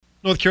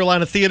North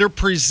Carolina Theater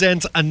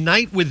presents A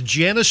Night with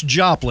Janis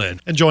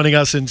Joplin. And joining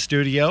us in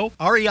studio,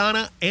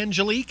 Ariana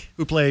Angelique,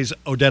 who plays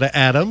Odetta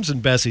Adams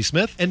and Bessie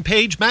Smith, and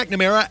Paige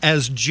McNamara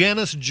as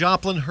Janis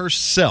Joplin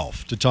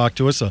herself to talk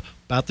to us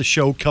about the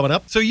show coming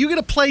up. So you get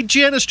to play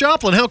Janis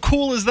Joplin. How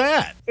cool is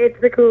that? It's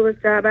the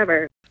coolest job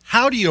ever.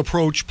 How do you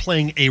approach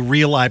playing a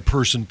real live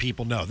person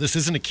people know? This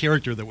isn't a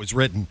character that was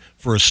written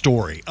for a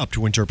story, up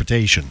to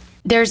interpretation.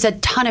 There's a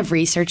ton of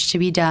research to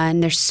be done.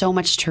 There's so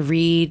much to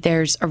read.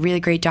 There's a really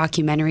great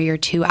documentary or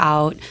two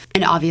out.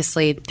 And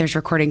obviously, there's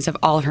recordings of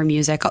all of her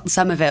music,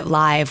 some of it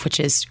live, which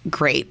is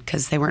great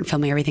because they weren't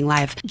filming everything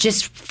live.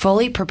 Just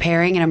fully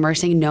preparing and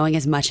immersing, knowing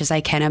as much as I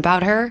can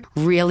about her,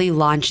 really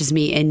launches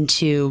me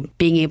into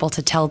being able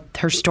to tell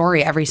her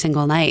story every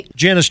single night.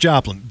 Janis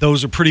Joplin,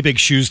 those are pretty big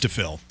shoes to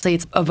fill.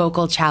 It's a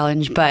vocal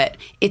challenge, but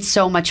it's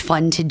so much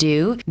fun to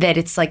do that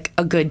it's like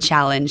a good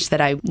challenge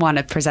that I want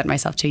to present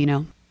myself to, you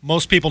know.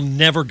 Most people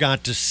never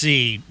got to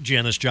see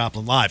Janis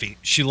Joplin live.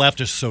 She left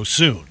us so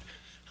soon.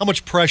 How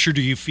much pressure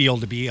do you feel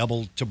to be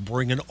able to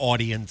bring an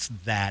audience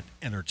that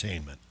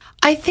entertainment?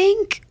 I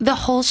think the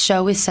whole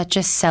show is such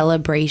a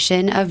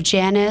celebration of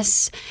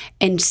Janis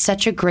and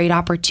such a great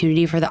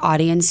opportunity for the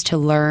audience to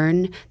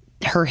learn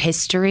her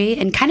history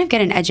and kind of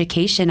get an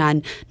education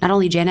on not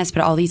only Janis,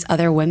 but all these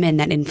other women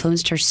that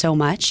influenced her so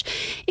much.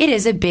 It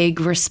is a big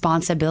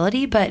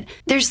responsibility, but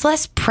there's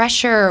less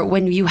pressure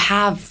when you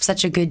have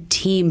such a good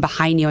team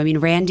behind you. I mean,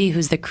 Randy,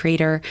 who's the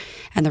creator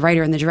and the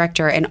writer and the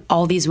director, and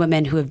all these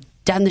women who have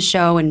done the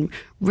show and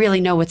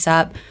really know what's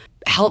up,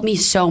 helped me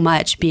so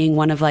much being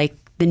one of like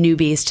the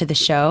newbies to the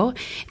show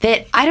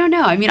that I don't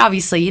know. I mean,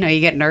 obviously, you know, you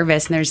get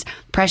nervous and there's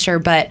pressure,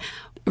 but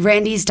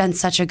Randy's done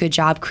such a good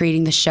job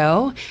creating the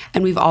show,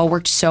 and we've all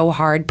worked so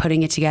hard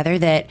putting it together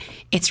that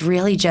it's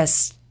really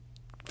just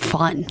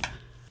fun.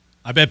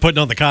 I bet putting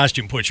on the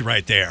costume puts you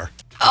right there.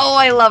 Oh,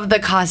 I love the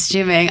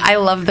costuming. I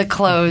love the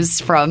clothes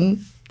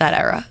from that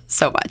era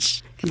so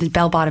much. The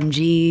bell-bottom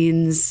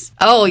jeans.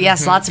 Oh,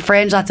 yes, lots of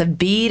fringe, lots of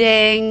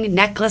beading,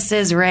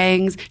 necklaces,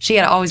 rings. She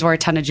had always wore a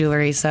ton of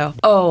jewelry, so.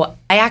 Oh,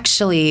 I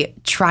actually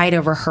try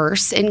to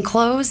rehearse in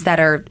clothes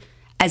that are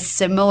as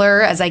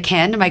similar as I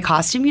can to my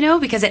costume, you know,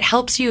 because it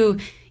helps you,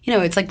 you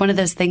know, it's like one of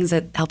those things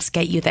that helps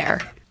get you there.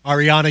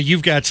 Ariana,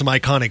 you've got some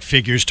iconic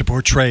figures to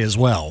portray as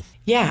well.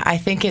 Yeah, I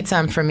think it's,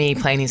 for me,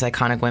 playing these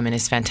iconic women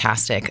is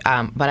fantastic.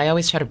 But I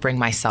always try to bring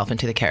myself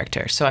into the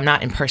character. So I'm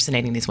not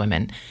impersonating these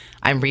women.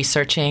 I'm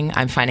researching,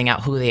 I'm finding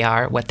out who they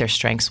are, what their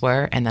strengths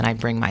were, and then I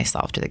bring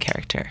myself to the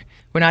character.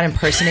 We're not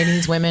impersonating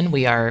these women.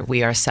 We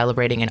are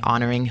celebrating and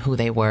honoring who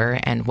they were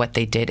and what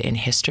they did in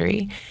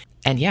history.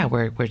 And yeah,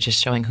 we're just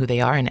showing who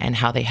they are and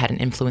how they had an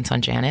influence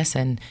on Janis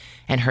and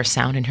her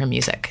sound and her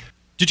music.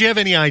 Did you have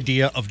any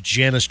idea of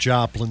Janis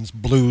Joplin's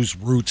blues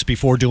roots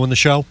before doing the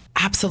show?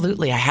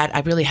 Absolutely.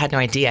 I really had no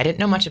idea. I didn't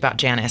know much about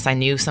Janis. I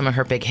knew some of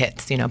her big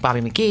hits, you know, Bobby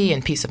McGee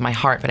and Piece of My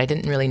Heart, but I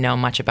didn't really know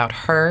much about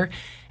her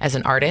as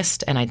an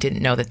artist, and I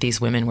didn't know that these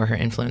women were her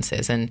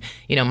influences. And,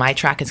 you know, my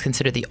track is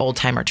considered the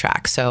old-timer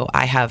track. So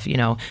I have, you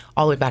know,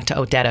 all the way back to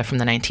Odetta from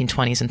the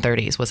 1920s and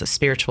 30s, was a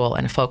spiritual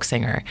and a folk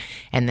singer.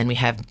 And then we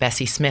have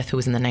Bessie Smith, who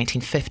was in the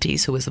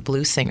 1950s, who was a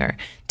blues singer.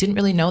 Didn't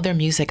really know their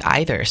music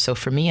either. So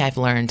for me, I've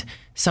learned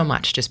so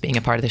much just being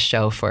a part of the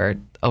show for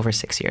over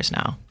 6 years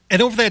now.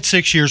 And over that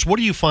 6 years, what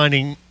are you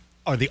finding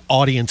are the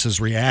audience's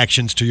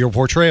reactions to your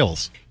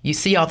portrayals? You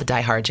see all the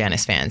diehard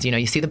Janis fans. You know,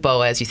 you see the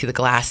boas, you see the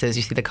glasses,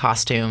 you see the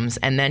costumes,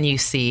 and then you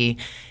see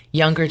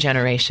younger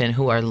generation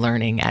who are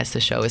learning as the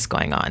show is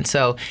going on.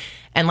 So,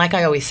 and like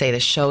I always say, the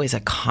show is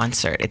a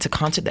concert. It's a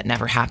concert that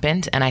never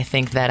happened, and I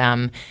think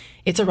that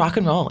it's a rock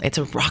and roll. It's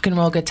a rock and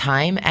roll good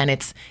time, and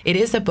it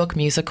is a book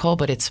musical,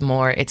 but it's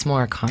more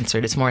a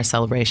concert. It's more a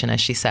celebration,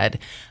 as she said,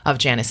 of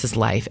Janis's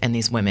life and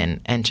these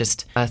women, and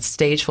just a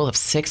stage full of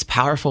 6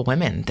 powerful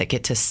women that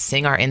get to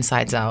sing our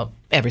insides out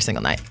every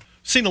single night.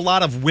 Seen a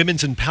lot of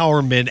women's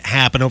empowerment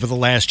happen over the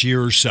last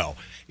year or so.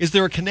 Is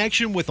there a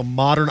connection with a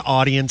modern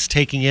audience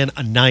taking in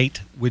A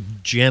Night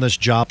with Janis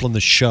Joplin, the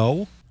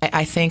show?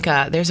 I think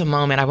there's a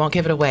moment, I won't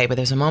give it away, but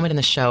there's a moment in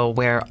the show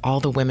where all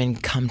the women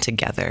come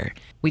together.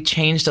 We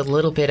changed a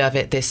little bit of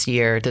it this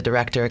year. The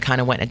director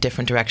kind of went a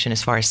different direction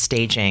as far as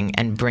staging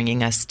and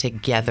bringing us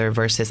together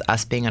versus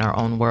us being in our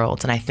own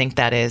worlds. And I think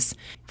that is,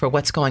 for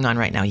what's going on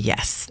right now,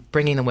 yes,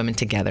 bringing the women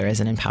together as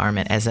an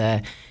empowerment,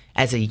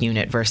 as a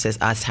unit versus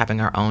us having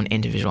our own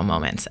individual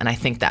moments. And I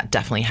think that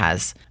definitely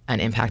has an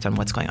impact on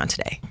what's going on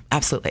today.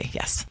 Absolutely,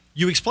 yes.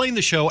 You explained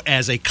the show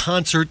as a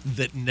concert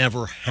that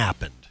never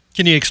happened.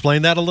 Can you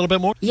explain that a little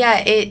bit more? Yeah,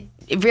 it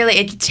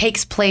really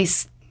takes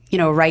place, you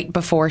know, right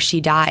before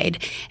she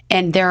died.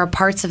 And there are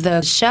parts of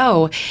the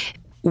show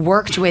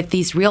worked with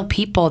these real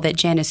people that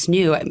Janis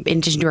knew, in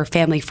addition to her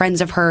family, friends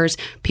of hers,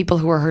 people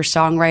who were her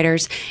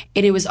songwriters.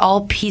 And it was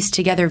all pieced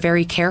together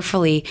very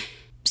carefully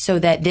so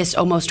that this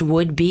almost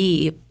would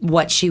be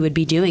what she would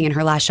be doing in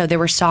her last show. There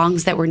were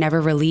songs that were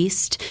never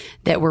released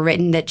that were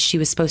written that she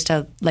was supposed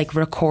to like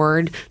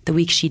record the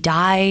week she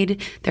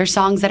died. There are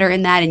songs that are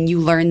in that, and you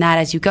learn that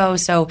as you go.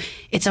 So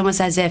it's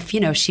almost as if,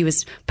 she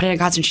was putting a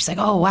concert and she's like,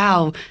 oh,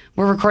 wow,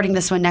 we're recording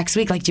this one next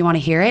week. Like, do you want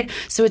to hear it?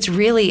 So it's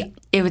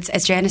a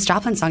Janis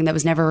Joplin song that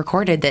was never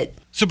recorded that.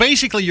 So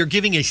basically you're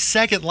giving a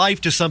second life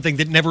to something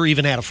that never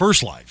even had a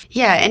first life.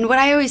 Yeah. And what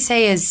I always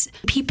say is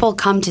people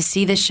come to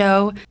see the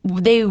show,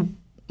 they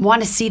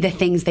want to see the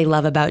things they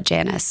love about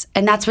Janis.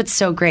 And that's what's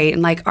so great.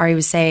 And like Ari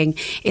was saying,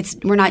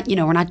 we're not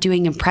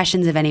doing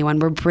impressions of anyone.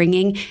 We're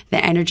bringing the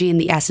energy and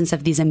the essence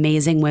of these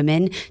amazing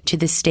women to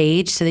the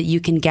stage so that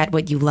you can get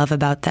what you love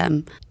about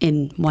them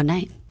in one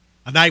night.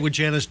 A Night with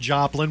Janis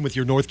Joplin with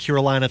your North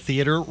Carolina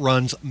Theater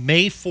runs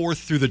May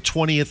 4th through the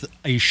 20th,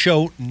 a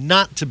show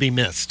not to be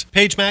missed.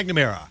 Paige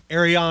McNamara,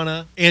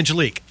 Ariana,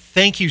 Angelique,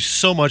 thank you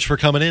so much for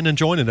coming in and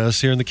joining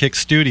us here in the Kick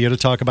studio to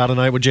talk about A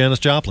Night with Janis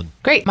Joplin.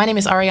 Great. My name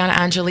is Ariana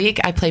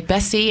Angelique. I play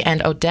Bessie and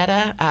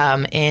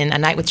Odetta in A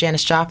Night with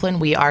Janis Joplin.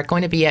 We are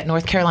going to be at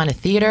North Carolina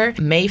Theater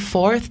May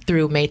 4th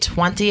through May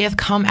 20th.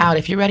 Come out.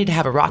 If you're ready to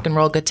have a rock and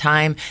roll good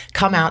time,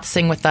 come out,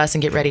 sing with us,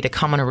 and get ready to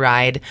come on a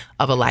ride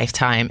of a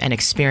lifetime and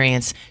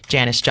experience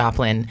Janis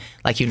Joplin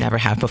like you never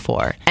have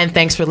before. And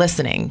thanks for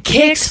listening.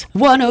 Kicks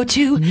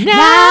 102.9.